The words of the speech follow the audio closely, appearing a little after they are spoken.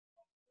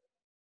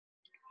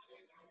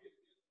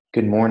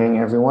Good morning,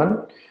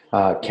 everyone.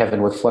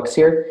 Kevin with Flux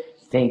here.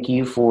 Thank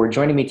you for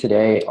joining me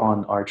today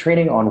on our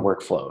training on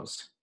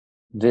workflows.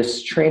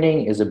 This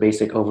training is a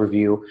basic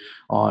overview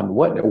on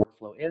what a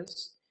workflow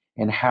is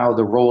and how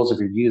the roles of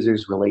your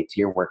users relate to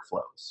your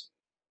workflows.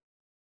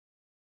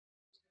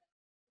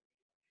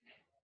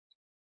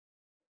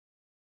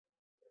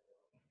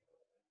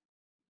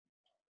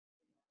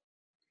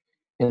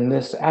 In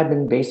this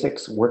Admin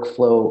Basics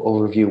Workflow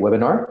Overview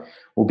webinar,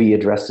 we'll be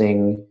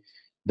addressing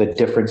the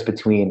difference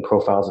between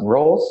profiles and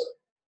roles,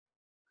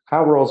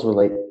 how roles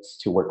relate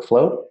to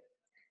workflow,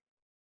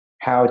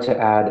 how to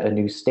add a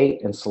new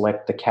state and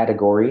select the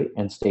category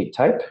and state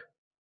type,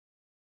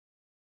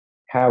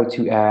 how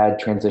to add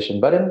transition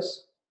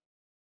buttons,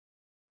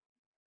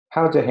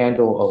 how to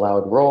handle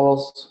allowed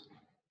roles,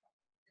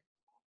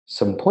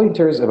 some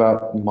pointers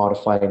about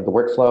modifying the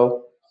workflow,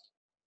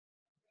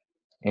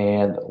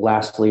 and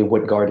lastly,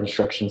 what guard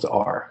instructions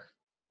are.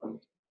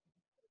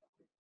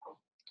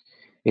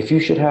 If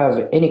you should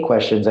have any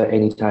questions at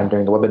any time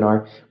during the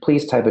webinar,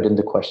 please type it in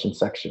the question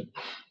section.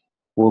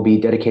 We'll be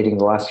dedicating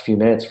the last few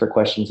minutes for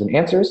questions and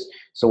answers,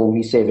 so we'll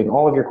be saving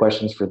all of your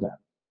questions for them.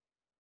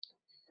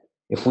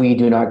 If we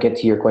do not get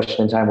to your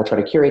question in time, we'll try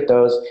to curate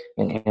those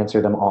and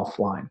answer them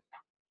offline.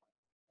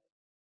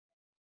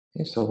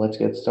 Okay, so let's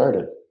get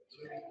started.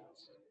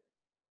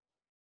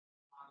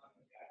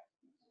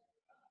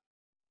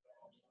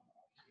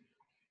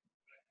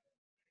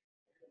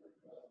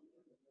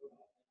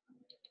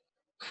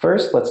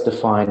 First, let's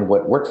define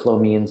what workflow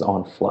means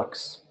on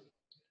Flux.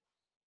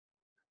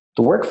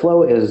 The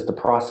workflow is the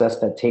process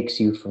that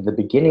takes you from the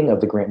beginning of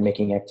the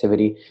grant-making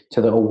activity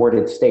to the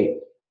awarded state.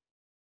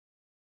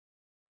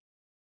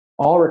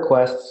 All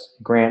requests,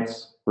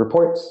 grants,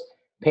 reports,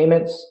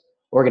 payments,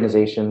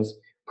 organizations,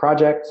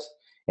 projects,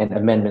 and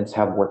amendments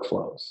have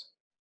workflows.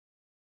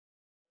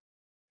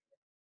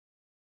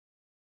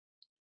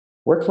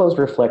 Workflows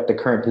reflect the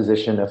current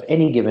position of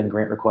any given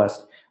grant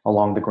request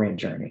along the grant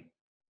journey.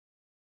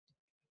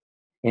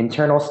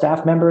 Internal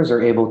staff members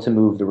are able to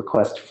move the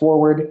request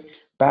forward,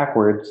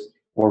 backwards,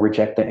 or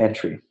reject the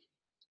entry.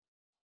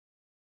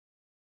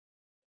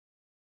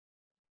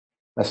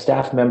 A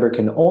staff member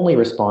can only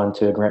respond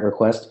to a grant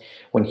request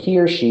when he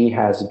or she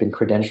has been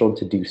credentialed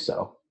to do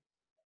so.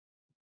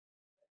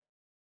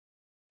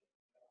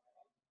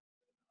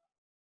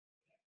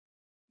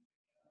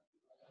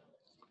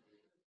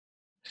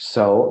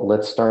 So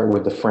let's start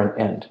with the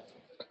front end.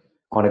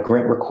 On a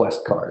grant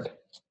request card,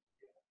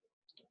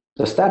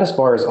 the status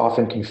bar is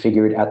often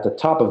configured at the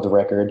top of the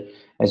record,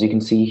 as you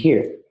can see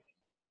here.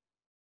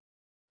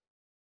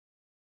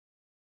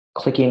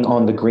 Clicking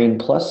on the green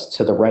plus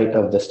to the right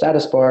of the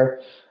status bar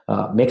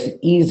makes it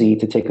easy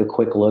to take a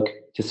quick look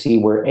to see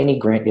where any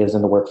grant is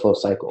in the workflow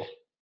cycle.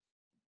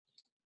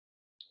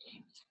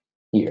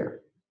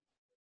 Here.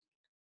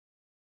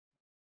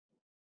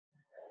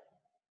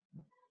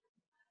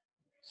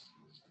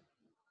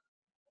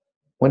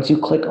 Once you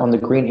click on the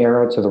green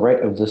arrow to the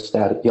right of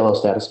the yellow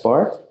status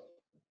bar,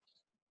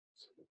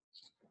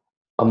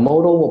 a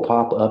modal will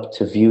pop up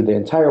to view the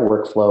entire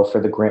workflow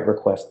for the grant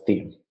request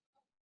theme.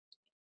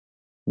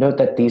 Note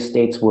that these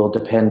states will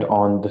depend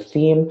on the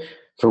theme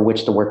for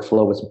which the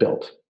workflow was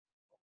built.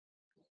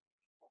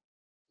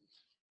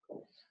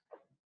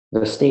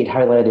 The state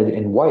highlighted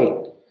in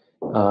white,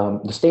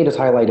 the state is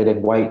highlighted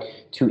in white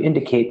to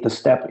indicate the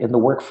step in the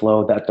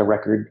workflow that the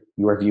record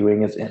you are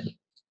viewing is in.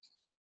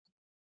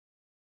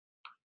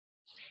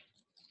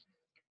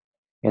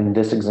 In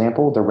this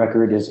example, the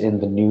record is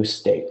in the new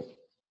state.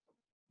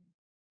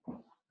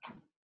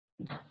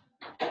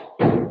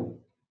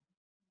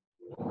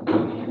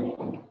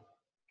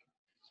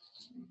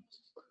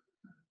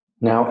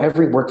 Now,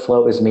 every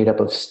workflow is made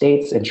up of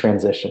states and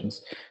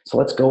transitions. So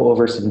let's go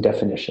over some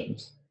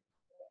definitions.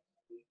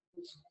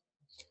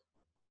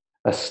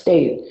 A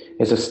state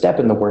is a step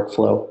in the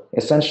workflow,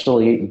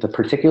 essentially the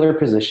particular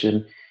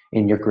position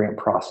in your grant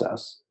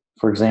process.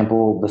 For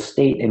example, the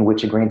state in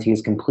which a grantee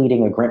is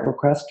completing a grant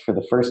request for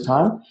the first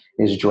time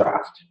is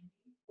draft.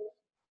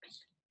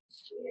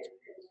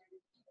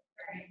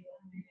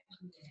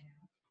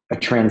 A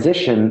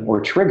transition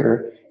or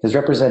trigger is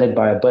represented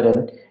by a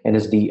button and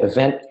is the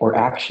event or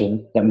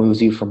action that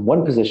moves you from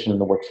one position in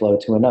the workflow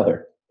to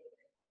another.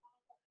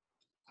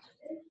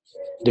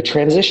 The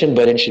transition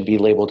button should be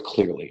labeled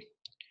clearly.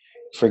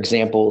 For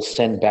example,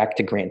 send back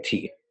to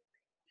grantee.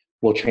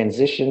 We'll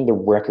transition the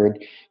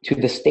record to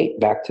the state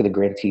back to the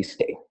grantee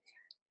state.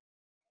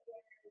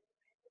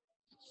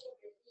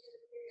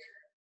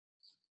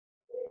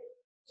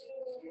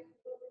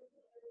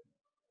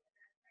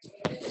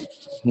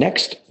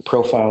 Next,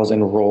 profiles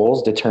and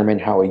roles determine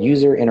how a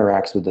user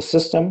interacts with the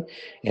system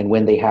and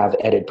when they have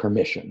edit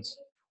permissions.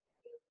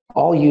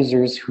 All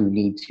users who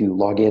need to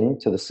log in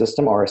to the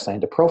system are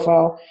assigned a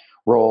profile,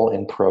 role,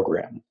 and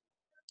program.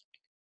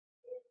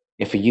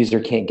 If a user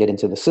can't get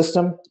into the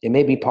system, it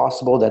may be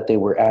possible that they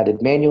were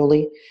added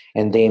manually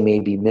and they may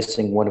be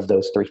missing one of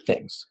those three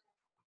things.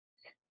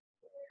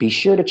 Be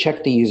sure to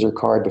check the user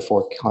card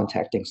before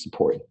contacting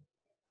support.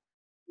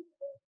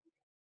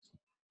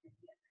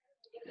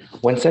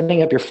 When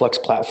setting up your Flux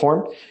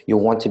platform, you'll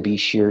want to be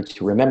sure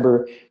to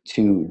remember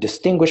to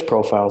distinguish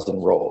profiles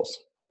and roles.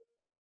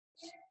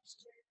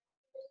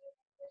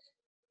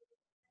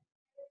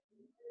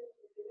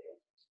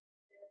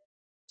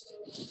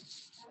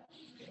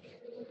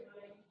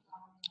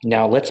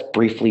 Now let's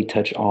briefly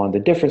touch on the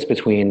difference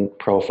between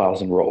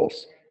profiles and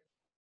roles.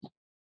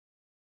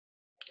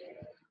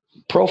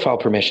 Profile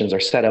permissions are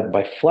set up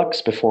by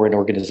Flux before an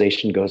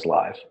organization goes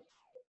live.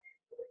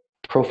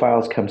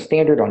 Profiles come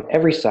standard on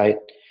every site,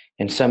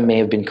 and some may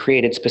have been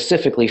created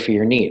specifically for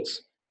your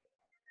needs.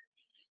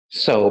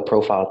 So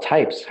profile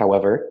types,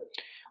 however,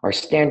 are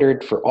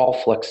standard for all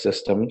Flux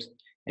systems,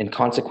 and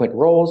consequent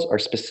roles are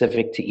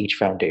specific to each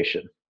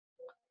foundation.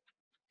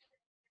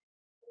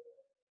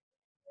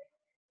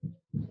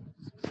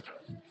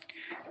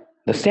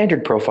 The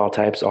standard profile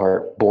types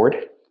are board,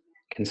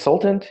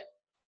 consultant,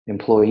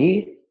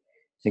 employee,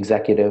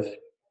 executive,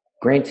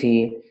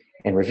 grantee,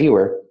 and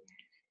reviewer,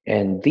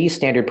 and these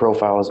standard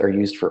profiles are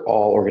used for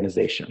all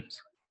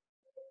organizations.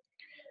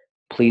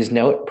 Please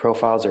note,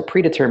 profiles are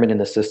predetermined in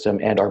the system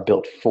and are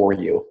built for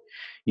you.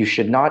 You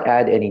should not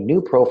add any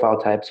new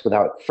profile types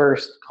without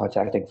first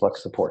contacting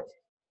Flux support.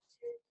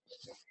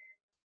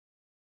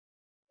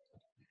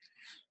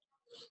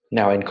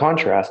 Now, in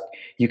contrast,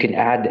 you can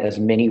add as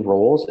many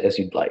roles as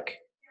you'd like.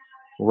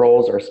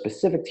 Roles are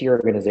specific to your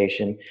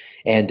organization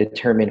and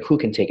determine who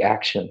can take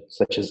action,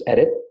 such as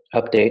edit,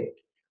 update,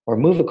 or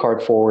move a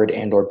card forward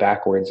and or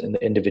backwards in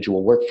the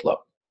individual workflow.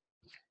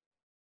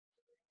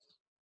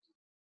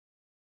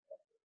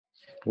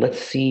 Let's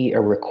see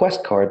a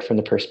request card from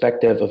the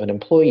perspective of an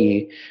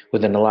employee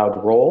with an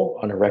allowed role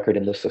on a record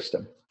in the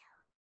system.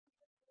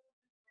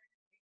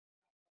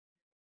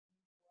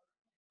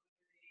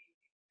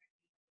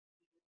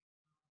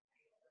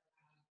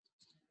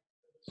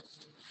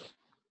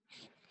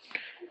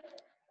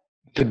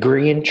 The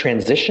green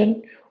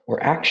transition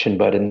or action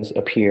buttons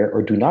appear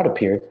or do not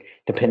appear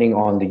depending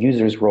on the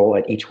user's role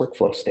at each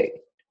workflow state.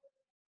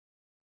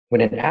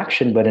 When an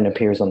action button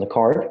appears on the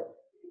card,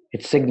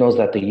 it signals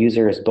that the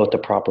user has both the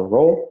proper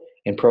role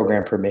and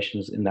program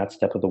permissions in that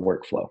step of the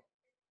workflow.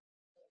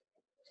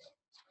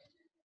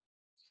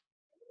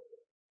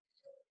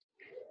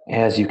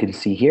 As you can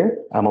see here,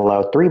 I'm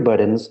allowed 3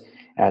 buttons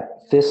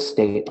at this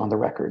state on the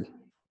record.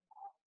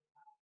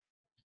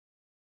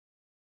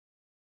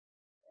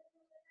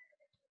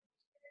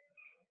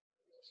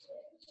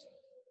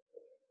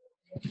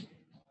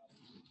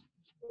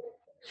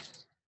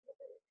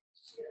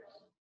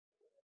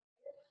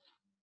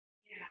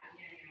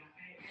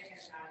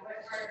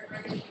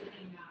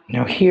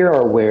 Now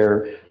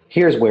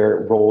here's where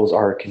roles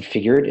are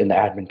configured in the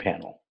admin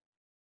panel.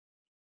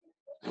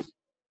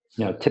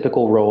 Now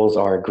typical roles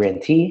are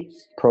grantee,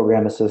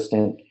 program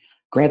assistant,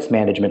 grants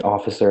management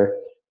officer,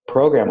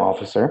 program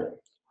officer,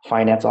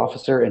 finance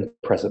officer, and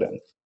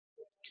president.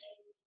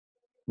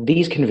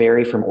 These can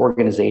vary from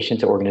organization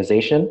to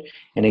organization,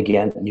 and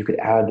again, you could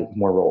add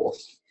more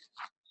roles.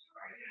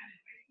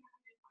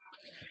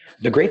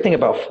 The great thing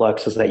about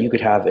Flux is that you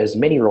could have as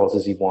many roles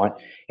as you want,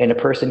 and a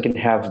person can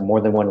have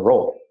more than one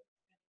role.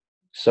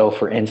 So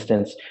for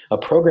instance, a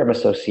program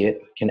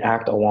associate can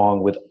act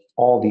along with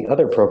all the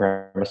other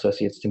program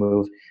associates to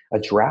move a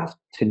draft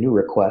to new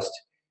request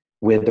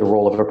with the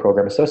role of a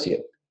program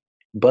associate.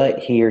 But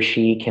he or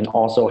she can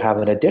also have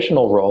an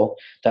additional role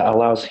that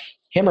allows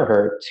him or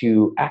her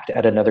to act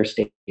at another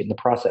stage in the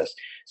process,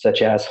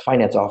 such as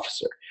finance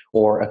officer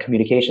or a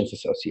communications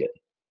associate.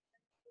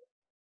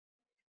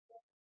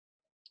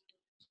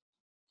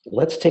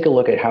 Let's take a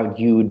look at how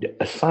you'd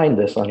assign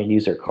this on a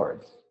user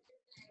card.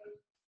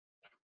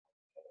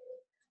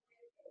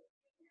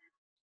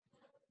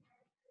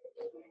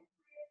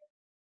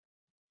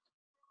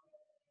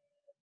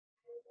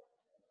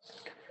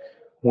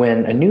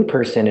 When a new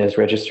person is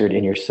registered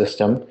in your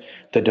system,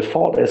 the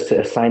default is to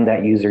assign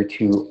that user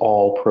to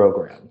all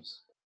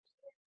programs.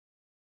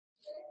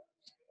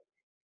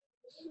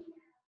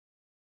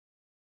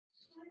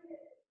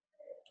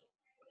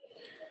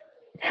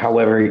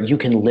 However, you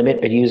can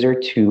limit a user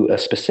to a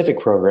specific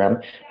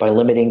program by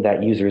limiting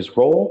that user's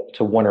role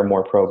to 1 or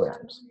more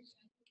programs.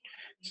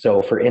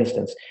 So for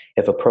instance,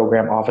 if a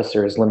program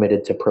officer is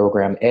limited to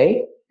program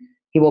A,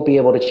 he will be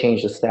able to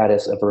change the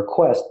status of a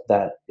request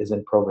that is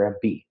in program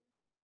B.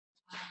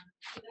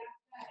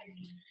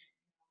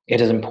 It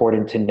is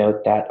important to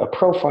note that a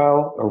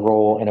profile, a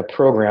role, and a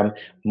program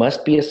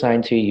must be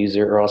assigned to a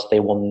user or else they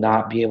will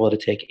not be able to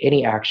take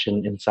any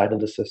action inside of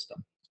the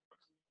system.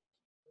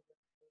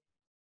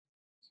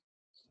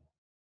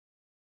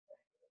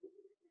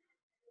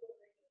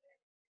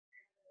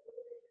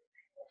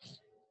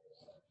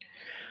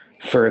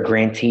 For a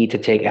grantee to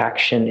take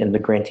action in the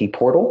grantee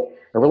portal,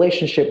 a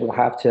relationship will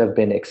have to have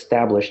been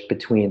established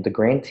between the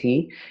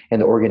grantee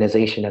and the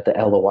organization at the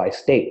LOI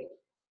state.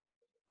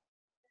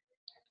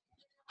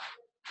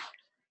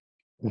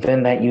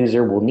 Then that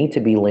user will need to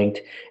be linked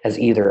as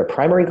either a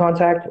primary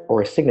contact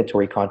or a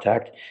signatory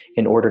contact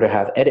in order to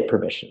have edit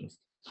permissions.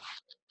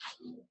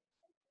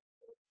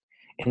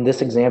 In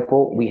this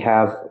example, we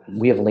have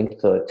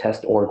linked the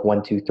test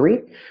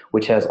org123,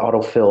 which has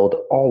auto-filled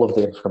all of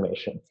the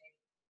information.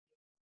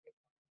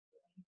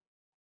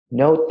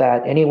 Note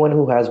that anyone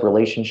who has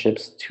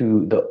relationships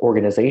to the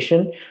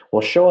organization will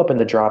show up in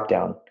the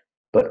dropdown,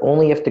 but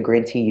only if the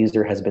grantee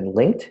user has been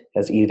linked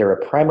as either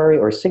a primary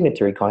or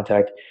signatory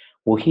contact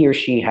will he or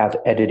she have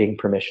editing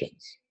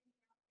permissions.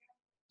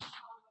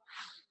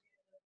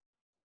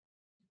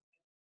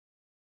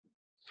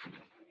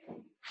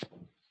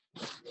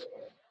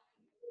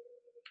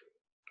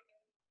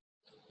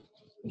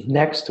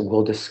 Next,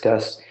 we'll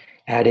discuss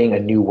adding a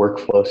new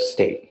workflow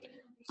state.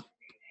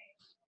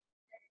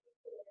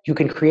 You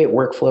can create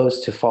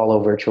workflows to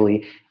follow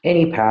virtually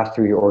any path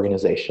through your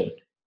organization.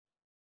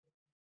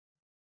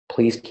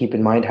 Please keep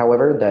in mind,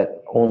 however,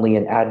 that only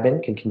an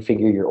admin can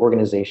configure your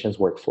organization's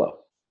workflow.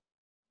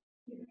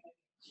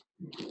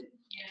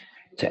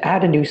 To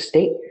add a new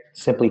state,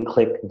 simply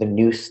click the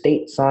New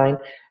State sign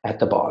at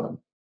the bottom.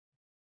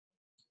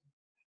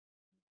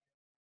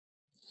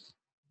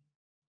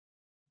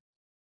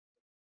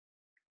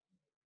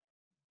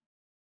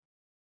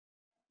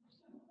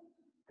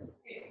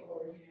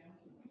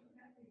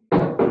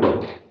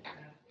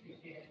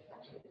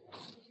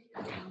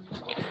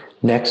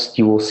 Next,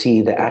 you will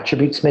see the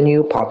Attributes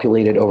menu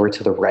populated over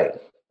to the right.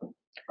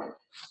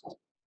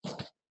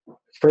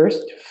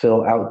 First,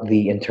 fill out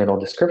the internal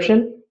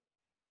description.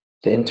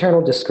 The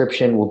internal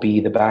description will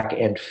be the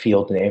backend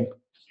field name.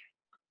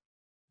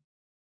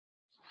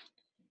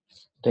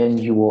 Then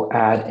you will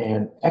add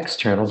an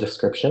external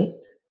description.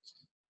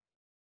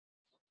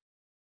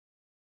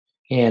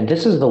 And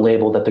this is the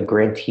label that the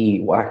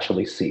grantee will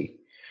actually see.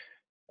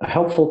 A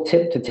helpful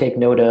tip to take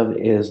note of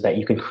is that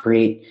you can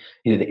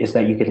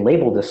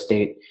label the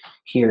state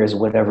here as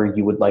whatever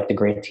you would like the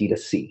grantee to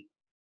see.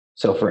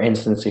 So for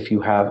instance, if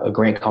you have a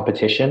grant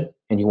competition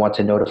and you want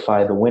to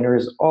notify the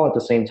winners all at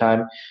the same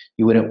time,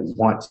 you wouldn't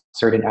want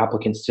certain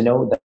applicants to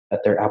know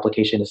that their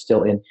application is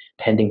still in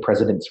pending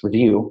president's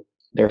review.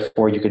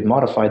 Therefore, you could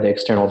modify the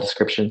external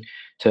description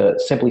to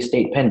simply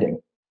state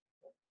pending.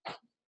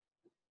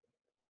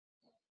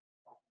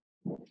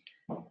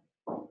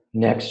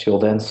 Next, you'll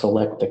then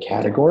select the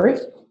category.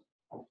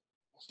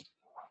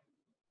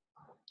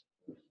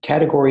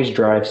 Categories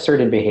drive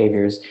certain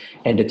behaviors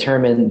and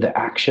determine the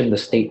action the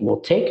state will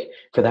take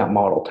for that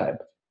model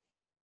type.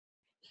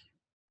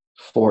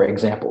 For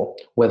example,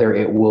 whether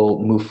it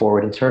will move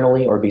forward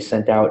internally or be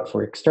sent out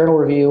for external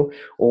review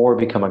or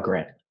become a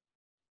grant.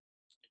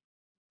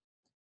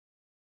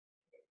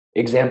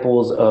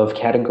 Examples of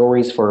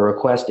categories for a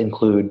request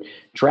include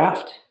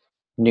draft,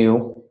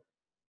 new,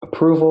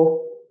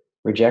 approval,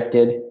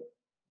 rejected,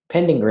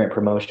 pending grant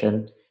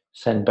promotion,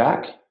 send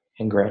back,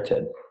 and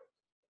granted.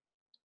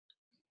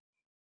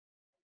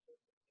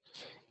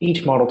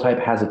 Each model type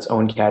has its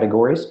own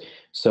categories.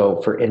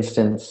 So for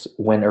instance,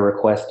 when a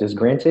request is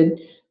granted,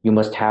 you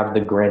must have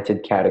the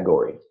granted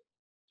category.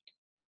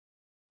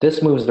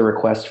 This moves the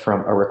request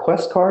from a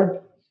request card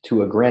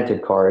to a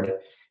granted card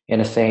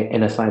and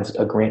assigns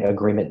a grant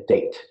agreement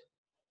date.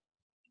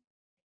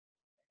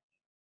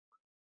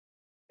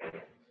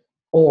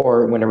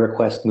 Or when a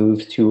request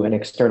moves to an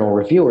external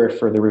reviewer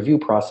for the review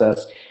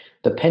process,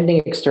 the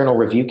pending external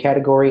review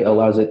category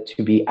allows it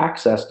to be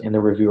accessed in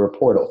the reviewer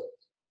portal.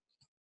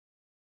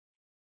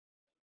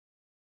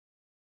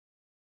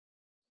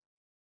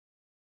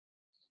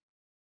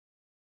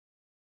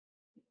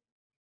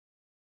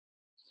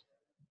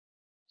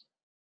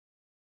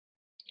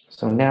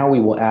 So now we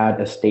will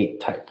add a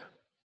state type.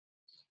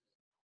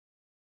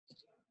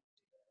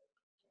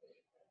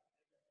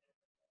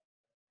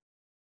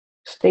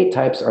 State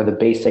types are the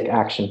basic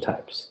action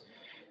types.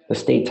 The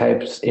state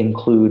types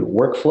include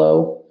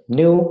workflow,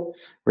 new,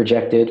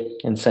 rejected,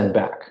 and send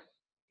back.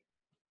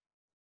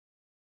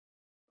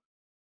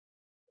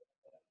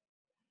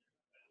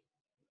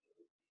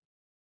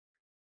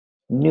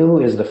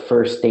 New is the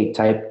first state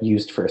type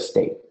used for a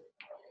state.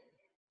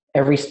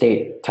 Every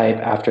state type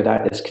after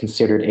that is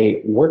considered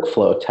a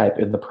workflow type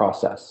in the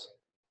process.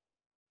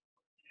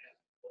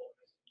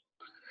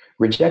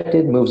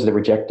 Rejected moves the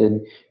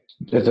rejected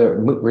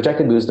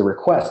moves the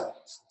request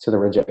to the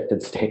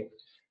rejected state.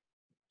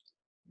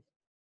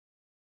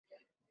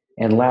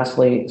 And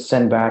lastly,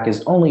 send back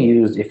is only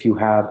used if you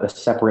have a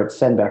separate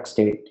send back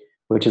state,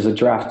 which is a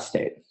draft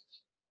state.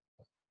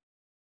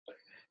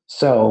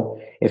 So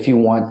if you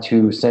want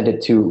to send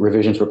it to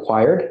revisions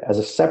required as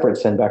a separate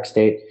send back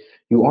state,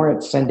 you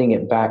aren't sending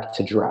it back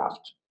to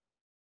draft.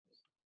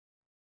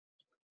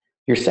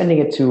 You're sending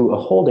it to a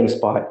holding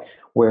spot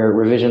where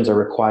revisions are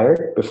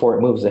required before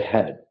it moves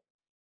ahead.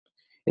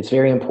 It's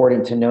very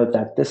important to note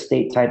that this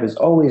state type is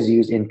always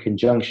used in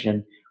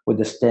conjunction with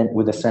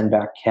the send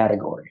back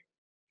category.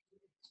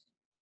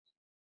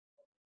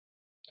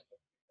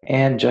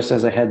 And just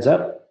as a heads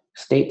up,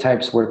 state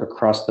types work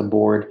across the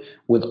board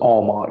with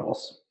all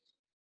models.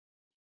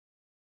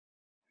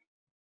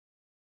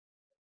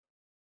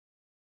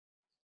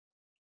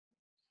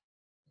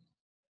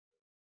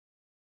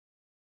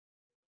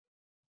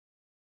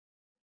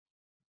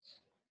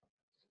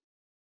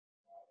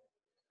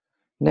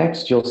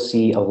 Next, you'll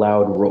see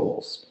allowed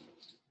roles.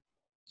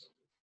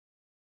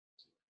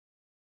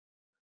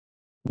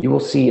 You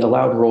will see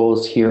allowed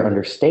roles here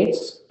under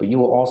states, but you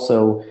will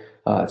also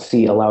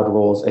see allowed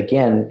roles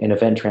again in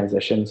event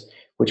transitions,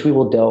 which we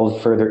will delve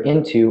further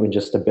into in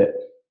just a bit.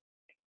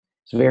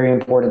 It's very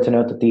important to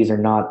note that these are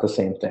not the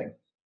same thing.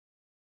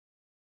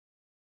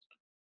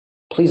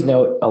 Please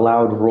note,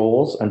 allowed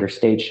roles under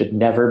states should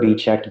never be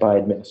checked by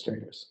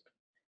administrators.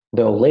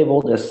 Though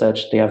labeled as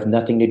such, they have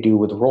nothing to do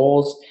with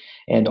roles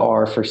and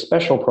are for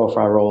special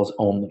profile roles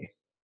only.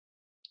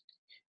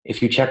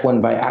 If you check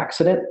one by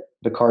accident,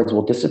 the cards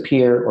will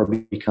disappear or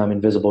become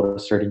invisible to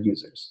certain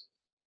users.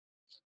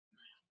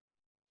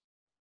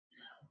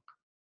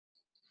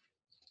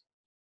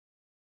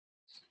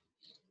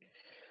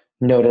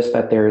 Notice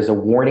that there is a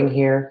warning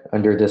here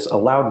under this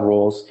allowed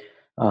roles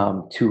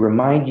to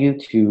remind you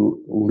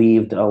to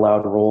leave the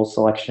allowed roles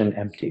selection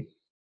empty.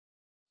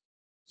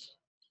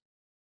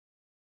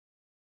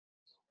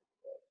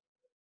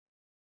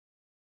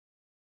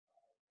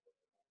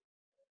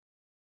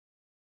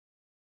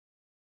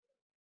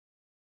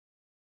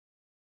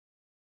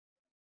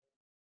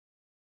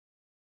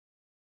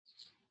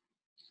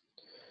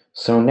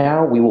 So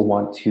now we will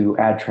want to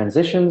add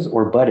transitions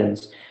or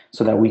buttons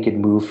so that we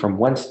can move from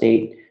one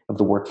state of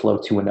the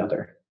workflow to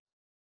another.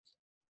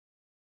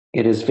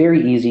 It is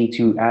very easy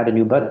to add a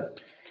new button.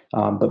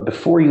 But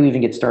before you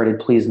even get started,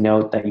 please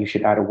note that you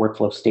should add a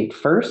workflow state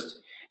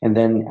first and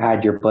then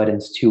add your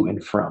buttons to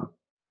and from.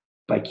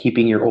 By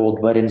keeping your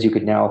old buttons, you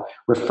could now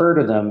refer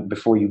to them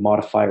before you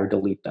modify or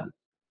delete them.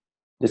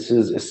 This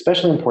is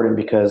especially important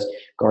because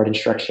guard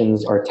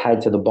instructions are tied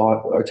to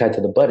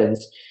the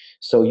buttons,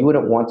 so you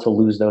wouldn't want to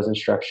lose those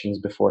instructions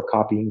before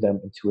copying them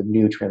into a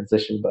new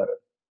transition button.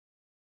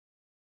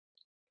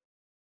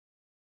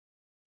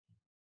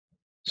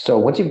 So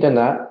once you've done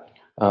that,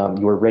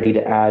 you are ready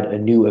to add a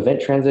new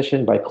event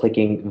transition by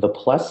clicking the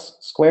plus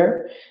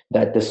square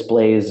that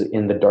displays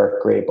in the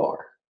dark gray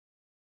bar.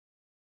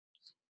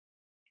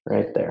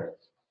 Right there.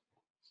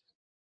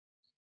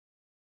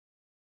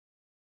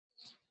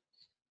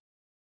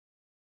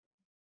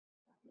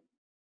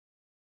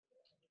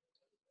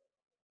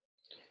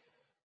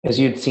 As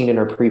you'd seen in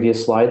our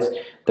previous slides,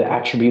 the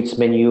attributes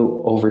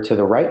menu over to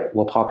the right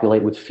will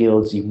populate with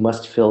fields you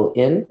must fill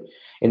in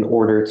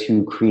order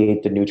to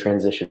create the new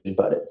transition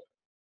button.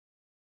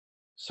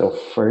 So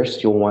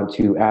first, you'll want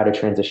to add a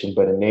transition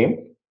button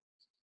name.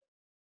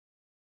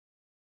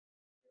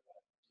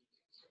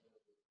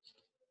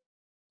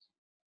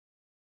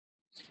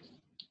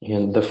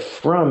 And the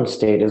from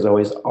state is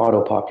always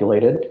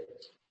auto-populated.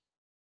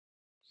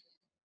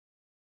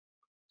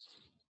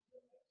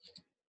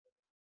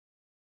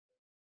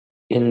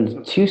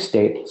 In to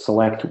state,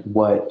 select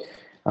what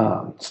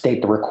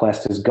state the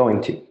request is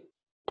going to.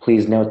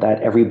 Please note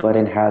that every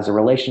button has a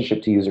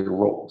relationship to user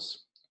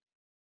roles.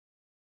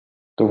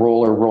 The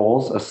role or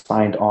roles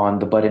assigned on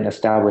the button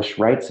establish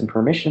rights and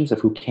permissions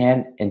of who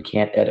can and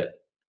can't edit.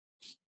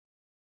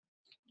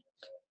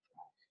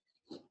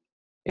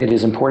 It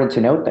is important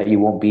to note that you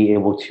won't be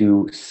able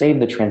to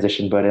save the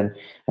transition button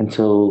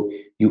until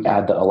you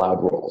add the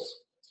allowed roles.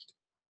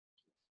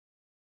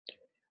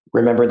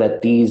 Remember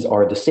that these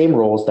are the same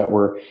roles that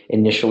were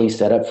initially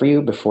set up for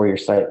you before your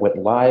site went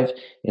live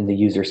in the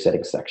user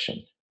settings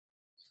section.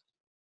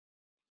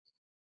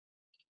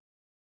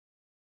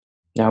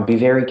 Now be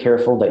very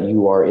careful that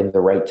you are in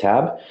the right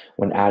tab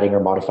when adding or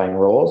modifying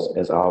roles,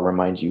 as I'll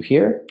remind you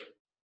here.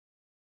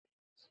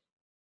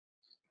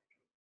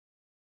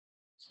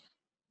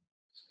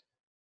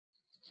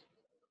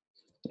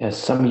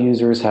 As some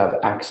users have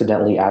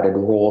accidentally added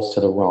roles to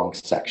the wrong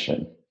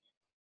section.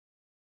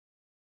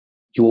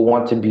 You will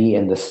want to be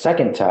in the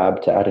second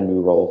tab to add a new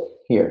role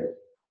here.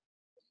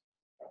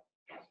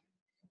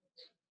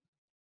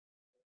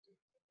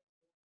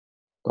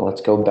 Well, let's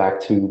go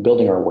back to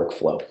building our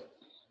workflow.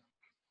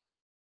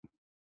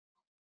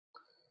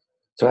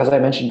 So as I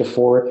mentioned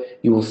before,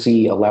 you will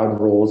see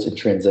allowed roles in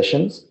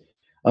transitions.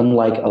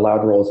 Unlike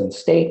allowed roles in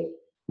state,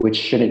 which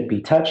shouldn't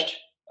be touched,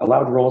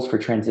 allowed roles for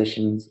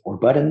transitions or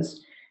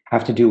buttons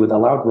have to do with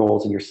allowed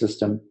roles in your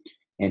system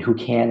and who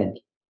can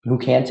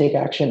take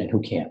action and who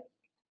can't.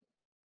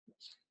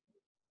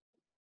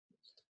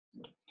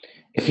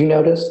 If you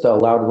notice, the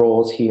allowed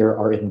roles here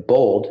are in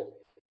bold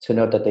to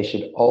note that they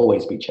should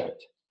always be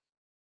checked.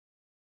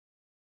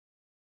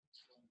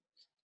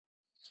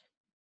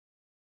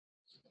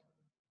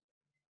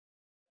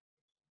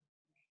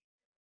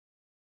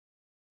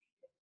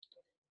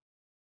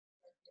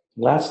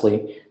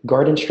 Lastly,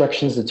 guard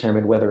instructions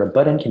determine whether a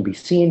button can be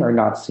seen or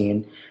not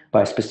seen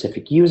by a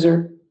specific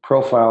user,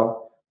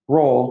 profile,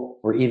 role,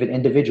 or even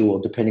individual,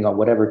 depending on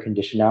whatever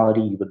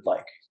conditionality you would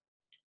like.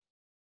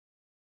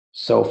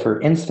 So for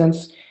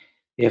instance,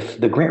 if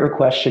the grant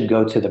request should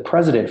go to the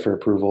president for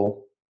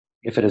approval,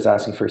 if it is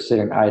asking for a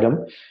certain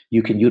item,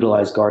 you can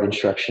utilize guard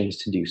instructions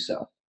to do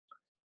so.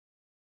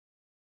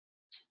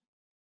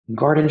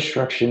 Guard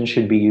instructions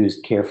should be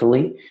used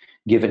carefully,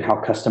 given how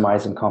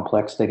customized and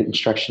complex the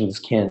instructions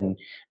can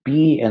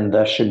be, and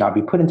thus should not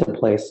be put into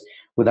place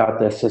without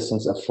the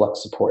assistance of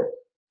Flux support.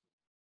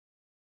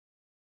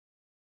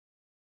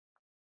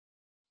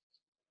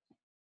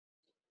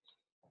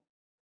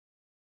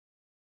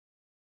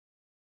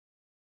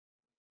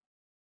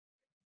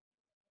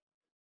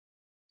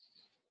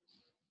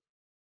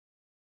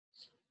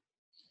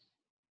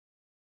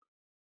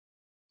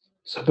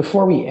 So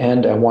before we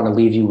end, I want to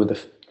leave you with a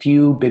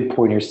few big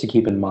pointers to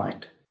keep in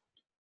mind.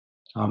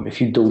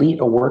 If you delete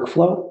a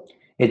workflow,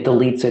 it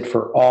deletes it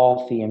for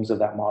all themes of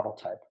that model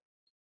type.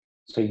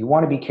 So you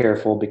want to be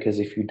careful because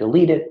if you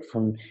delete it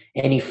from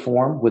any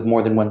form with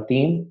more than one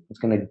theme, it's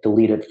going to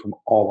delete it from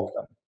all of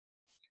them.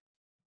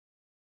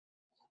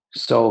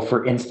 So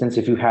for instance,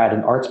 if you had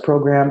an arts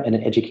program and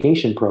an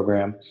education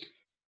program,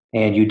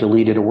 and you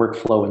deleted a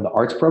workflow in the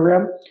arts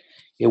program,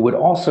 it would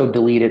also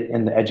delete it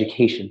in the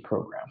education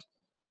program.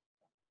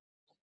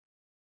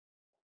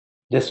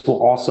 This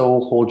will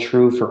also hold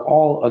true for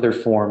all other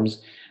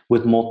forms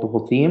with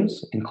multiple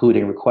themes,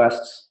 including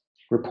requests,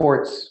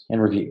 reports,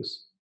 and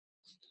reviews.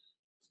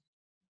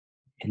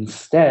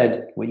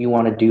 Instead, what you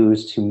want to do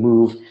is to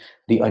move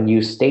the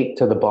unused state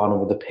to the bottom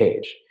of the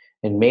page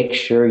and make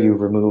sure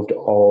you've removed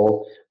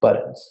all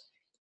buttons.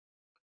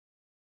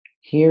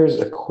 Here's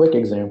a quick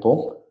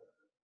example.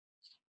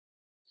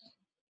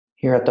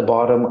 Here at the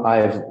bottom,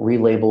 I've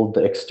relabeled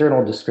the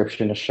external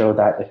description to show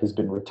that it has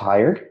been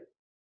retired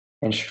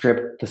and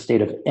stripped the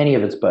state of any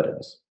of its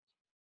buttons.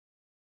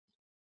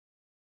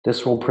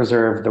 This will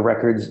preserve the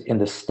records in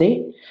the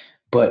state,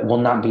 but will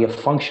not be a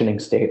functioning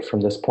state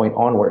from this point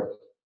onward.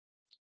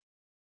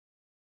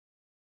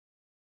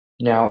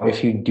 Now,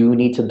 if you do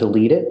need to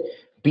delete it,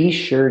 be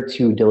sure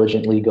to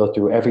diligently go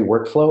through every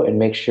workflow and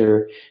make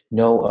sure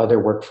no other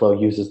workflow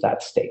uses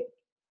that state.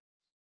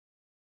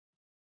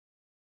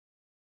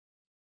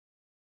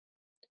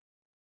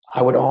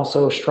 I would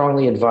also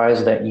strongly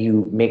advise that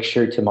you make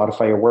sure to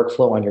modify your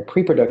workflow on your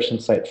pre-production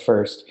site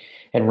first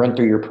and run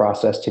through your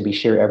process to be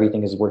sure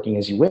everything is working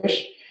as you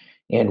wish.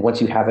 And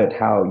once you have it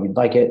how you'd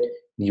like it,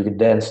 you could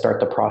then start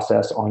the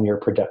process on your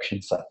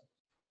production site.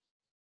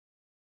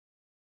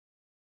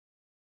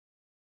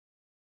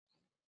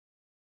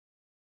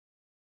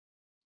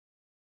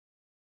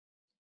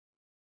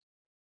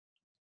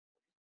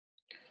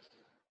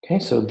 Okay,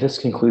 so this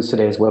concludes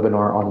today's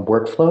webinar on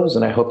workflows,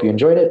 and I hope you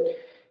enjoyed it.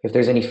 If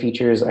there's any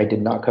features I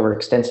did not cover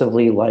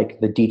extensively,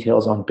 like the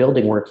details on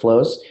building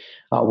workflows,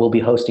 we'll be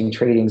hosting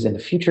trainings in the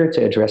future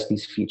to address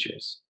these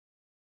features.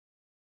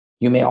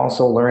 You may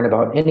also learn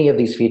about any of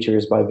these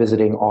features by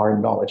visiting our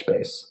knowledge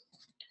base.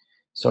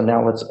 So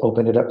now let's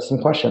open it up to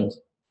some questions.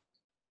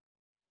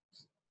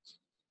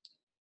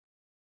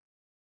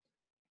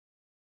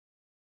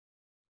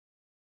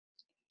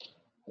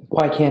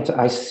 Why can't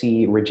I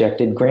see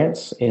rejected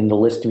grants in the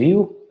list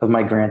view of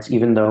my grants,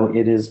 even though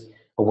it is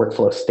a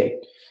workflow state?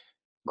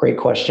 Great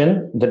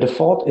question. The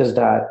default is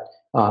that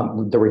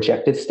the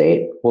rejected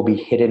state will be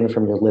hidden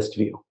from your list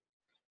view.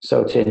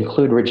 So to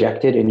include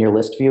rejected in your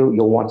list view,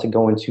 you'll want to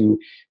go into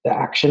the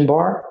action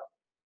bar,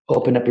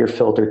 open up your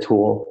filter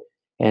tool,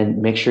 and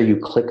make sure you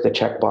click the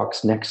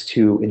checkbox next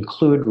to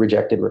include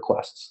rejected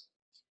requests.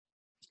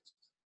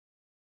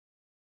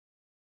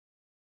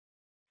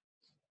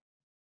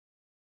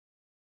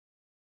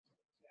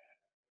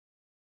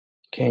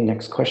 Okay,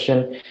 next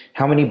question.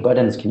 How many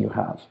buttons can you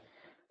have?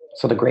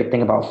 So the great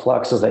thing about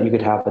Flux is that you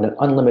could have an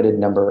unlimited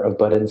number of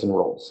buttons and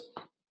roles.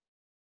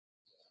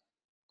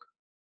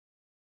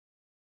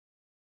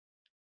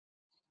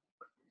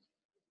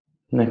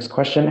 Next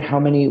question, how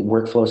many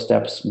workflow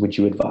steps would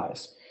you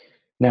advise?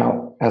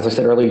 Now, as I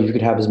said earlier, you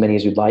could have as many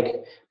as you'd like,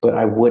 but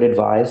I would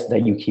advise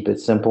that you keep it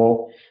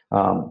simple.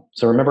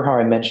 So remember how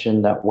I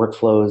mentioned that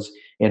workflows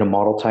in a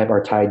model type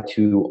are tied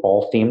to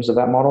all themes of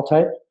that model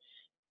type?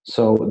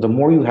 So the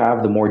more you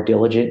have, the more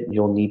diligent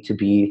you'll need to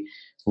be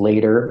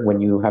later when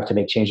you have to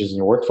make changes in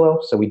your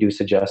workflow. So we do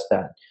suggest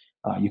that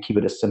you keep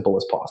it as simple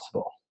as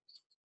possible.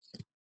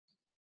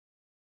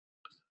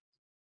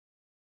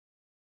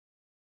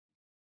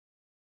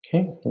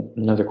 Okay,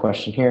 another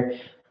question here.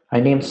 I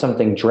named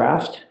something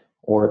draft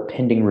or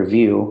pending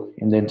review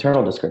in the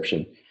internal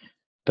description,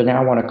 but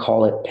now I want to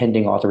call it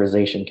pending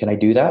authorization. Can I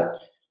do that?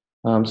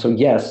 So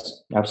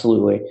yes,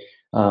 absolutely.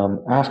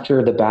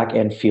 After the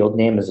backend field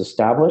name is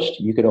established,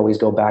 you could always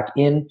go back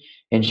in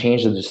and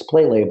change the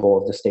display label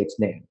of the state's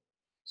name.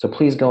 So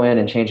please go in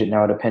and change it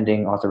now to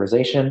pending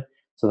authorization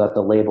so that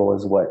the label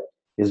is what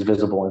is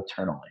visible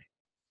internally.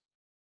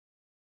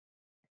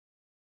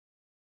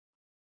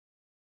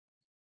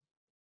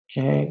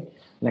 Okay,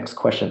 next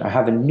question. I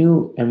have a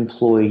new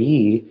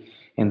employee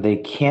and they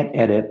can't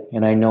edit,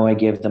 and I know I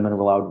gave them an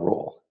allowed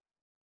role.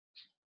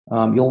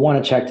 You'll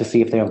want to check to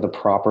see if they have the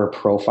proper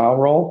profile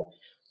role.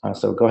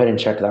 So go ahead and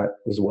check that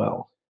as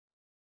well.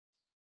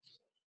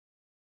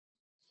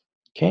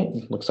 Okay,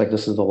 looks like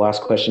this is the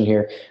last question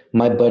here.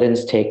 My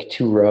buttons take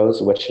 2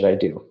 rows. What should I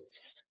do?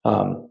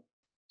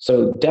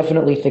 So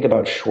definitely think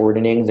about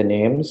shortening the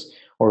names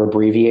or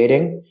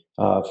abbreviating.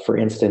 For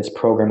instance,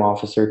 program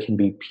officer can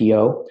be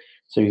PO.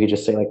 So you could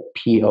just say like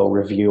PO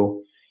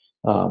review,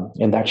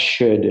 and that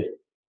should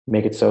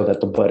make it so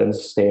that the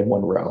buttons stay in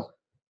 1 row.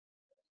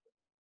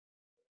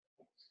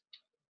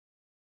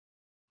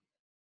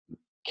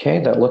 Okay,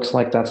 that looks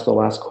like that's the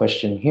last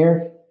question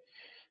here.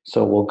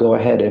 So we'll go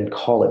ahead and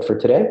call it for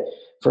today.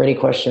 For any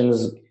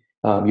questions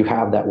you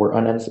have that were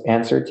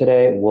unanswered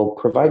today, we'll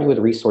provide you with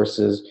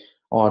resources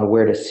on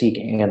where to seek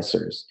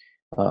answers.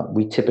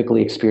 We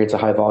typically experience a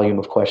high volume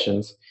of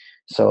questions.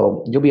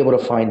 So you'll be able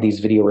to find these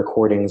video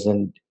recordings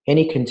and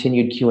any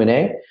continued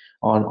Q&A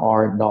on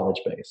our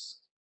knowledge base.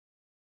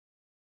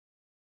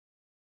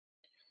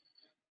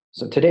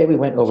 So today we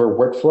went over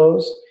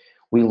workflows.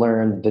 We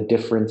learned the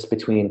difference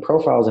between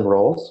profiles and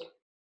roles,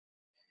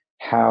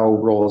 how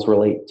roles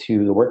relate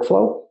to the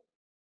workflow,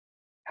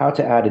 how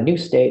to add a new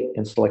state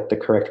and select the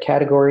correct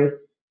category,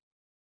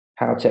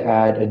 how to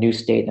add a new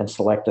state and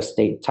select a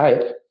state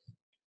type,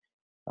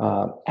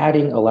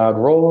 adding allowed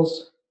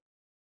roles.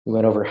 We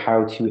went over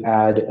how to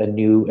add a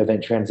new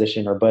event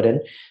transition or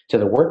button to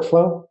the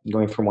workflow,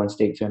 going from one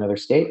state to another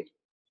state.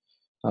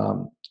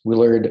 We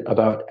learned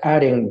about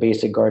adding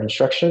basic guard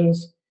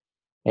instructions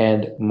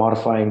and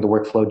modifying the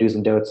workflow do's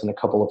and don'ts and a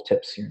couple of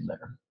tips here and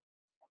there.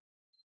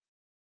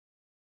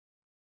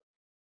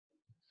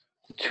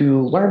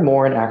 To learn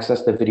more and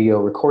access the video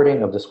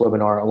recording of this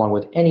webinar along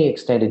with any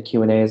extended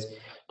Q&As,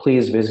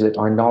 please visit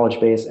our knowledge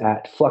base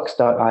at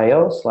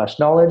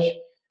flux.io/knowledge.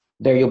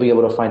 There you'll be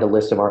able to find a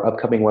list of our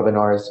upcoming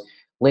webinars,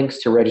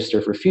 links to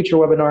register for future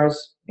webinars,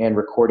 and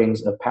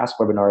recordings of past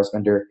webinars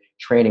under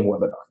training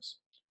webinars.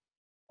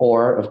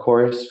 Or, of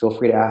course, feel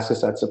free to ask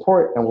us at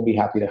support and we'll be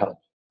happy to help.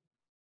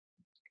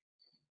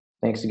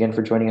 Thanks again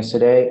for joining us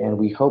today, and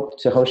we hope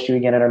to host you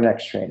again at our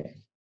next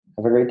training.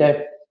 Have a great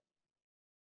day.